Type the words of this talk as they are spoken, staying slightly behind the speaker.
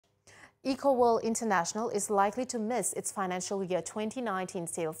EcoWorld International is likely to miss its financial year 2019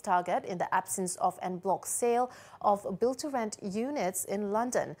 sales target in the absence of en bloc sale of build-to-rent units in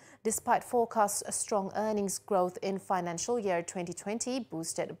London, despite forecast strong earnings growth in financial year 2020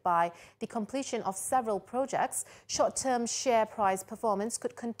 boosted by the completion of several projects. Short-term share price performance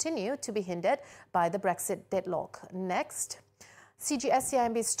could continue to be hindered by the Brexit deadlock. Next,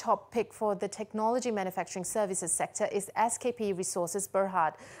 CGS-CIMB's top pick for the technology manufacturing services sector is SKP Resources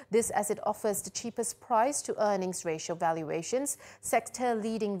Berhad. This as it offers the cheapest price to earnings ratio valuations,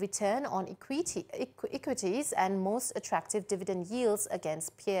 sector-leading return on equities and most attractive dividend yields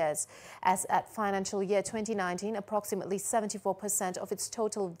against peers. As at financial year 2019, approximately 74% of its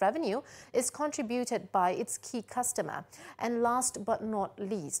total revenue is contributed by its key customer. And last but not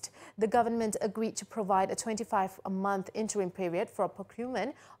least, the government agreed to provide a 25-month interim period for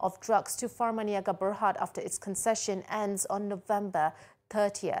procurement of drugs to Pharmaniaga Berhad after its concession ends on November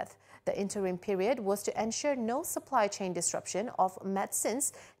 30th. The interim period was to ensure no supply chain disruption of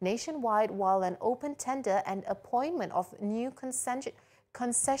medicines nationwide while an open tender and appointment of new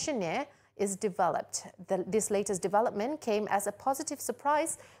concessionaire is developed. This latest development came as a positive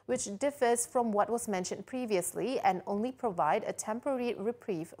surprise, which differs from what was mentioned previously and only provide a temporary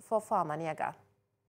reprieve for Pharmaniaga.